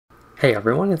Hey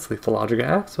everyone, it's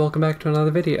LethalLogicX. Welcome back to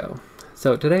another video.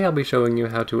 So today I'll be showing you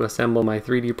how to assemble my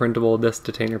 3D printable disc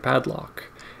detainer padlock.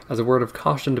 As a word of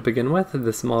caution to begin with,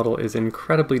 this model is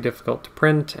incredibly difficult to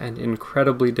print and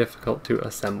incredibly difficult to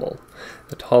assemble.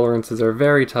 The tolerances are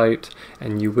very tight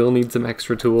and you will need some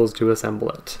extra tools to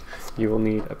assemble it. You will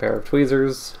need a pair of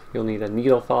tweezers, you'll need a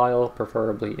needle file,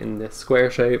 preferably in this square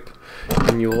shape,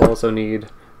 and you will also need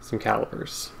some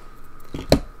calipers.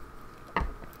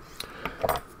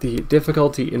 The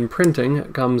difficulty in printing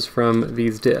comes from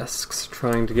these discs,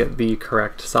 trying to get the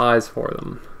correct size for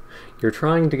them. You're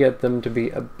trying to get them to be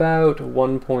about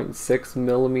 1.6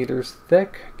 millimeters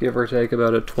thick, give or take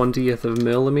about a 20th of a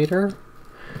millimeter.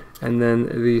 And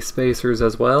then the spacers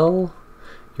as well,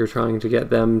 you're trying to get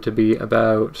them to be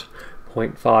about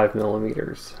 0.5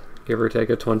 millimeters, give or take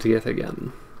a 20th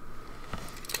again.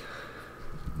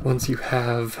 Once you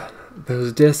have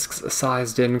those discs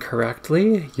sized in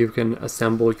correctly, you can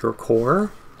assemble your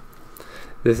core.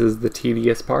 This is the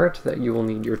tedious part that you will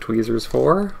need your tweezers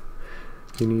for.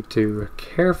 You need to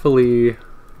carefully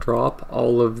drop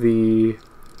all of the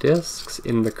discs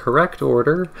in the correct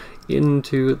order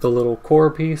into the little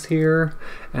core piece here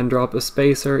and drop a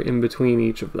spacer in between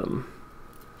each of them.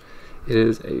 It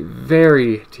is a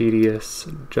very tedious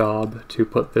job to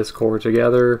put this core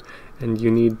together, and you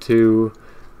need to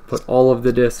put all of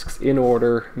the discs in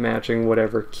order, matching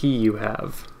whatever key you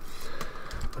have.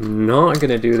 I'm not going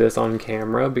to do this on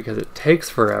camera because it takes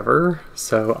forever,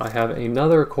 so I have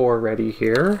another core ready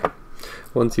here.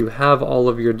 Once you have all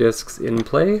of your discs in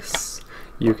place,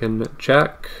 you can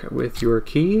check with your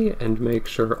key and make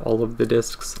sure all of the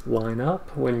discs line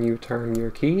up when you turn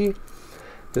your key.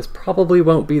 This probably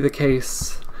won't be the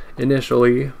case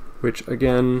initially, which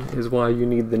again is why you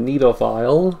need the needle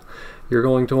file. You're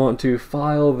going to want to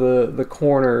file the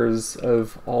corners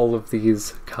of all of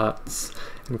these cuts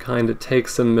and kind of take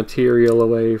some material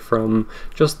away from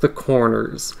just the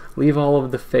corners. Leave all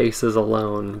of the faces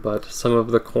alone, but some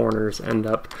of the corners end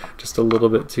up just a little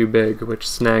bit too big, which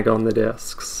snag on the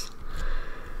discs.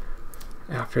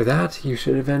 After that, you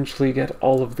should eventually get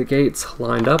all of the gates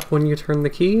lined up when you turn the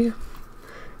key,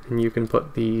 and you can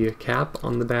put the cap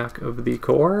on the back of the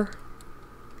core.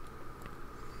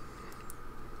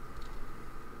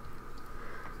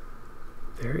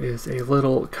 There is a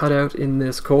little cutout in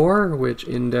this core which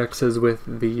indexes with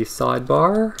the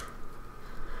sidebar,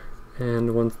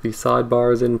 and once the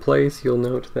sidebar is in place, you'll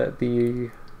note that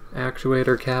the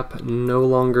actuator cap no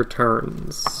longer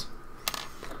turns.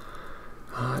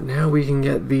 Now we can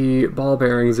get the ball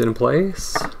bearings in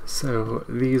place, so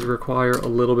these require a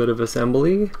little bit of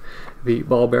assembly. The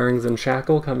ball bearings and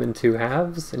shackle come in two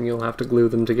halves, and you'll have to glue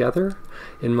them together.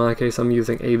 In my case, I'm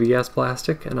using ABS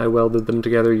plastic, and I welded them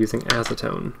together using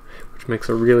acetone, which makes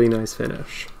a really nice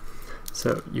finish.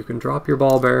 So you can drop your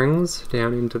ball bearings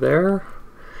down into there,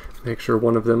 make sure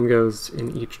one of them goes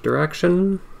in each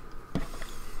direction,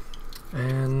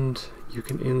 and you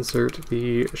can insert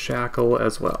the shackle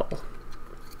as well.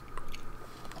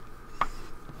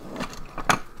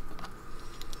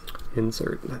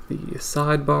 Insert the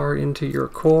sidebar into your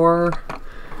core,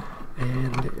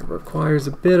 and it requires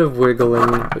a bit of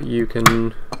wiggling, but you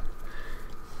can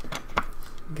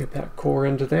get that core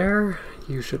into there.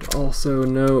 You should also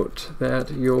note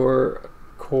that your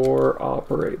core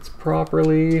operates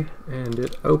properly and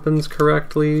it opens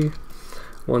correctly.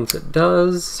 Once it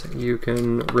does, you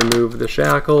can remove the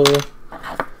shackle,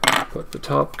 put the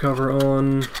top cover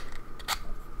on,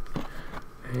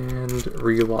 and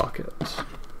relock it.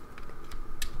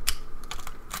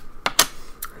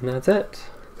 And that's it.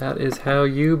 That is how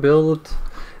you build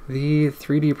the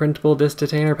 3D printable disc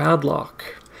detainer padlock.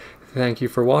 Thank you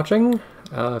for watching.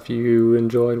 If you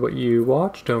enjoyed what you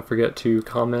watched, don't forget to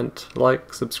comment,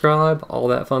 like, subscribe, all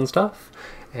that fun stuff.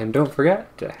 And don't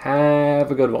forget to have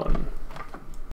a good one.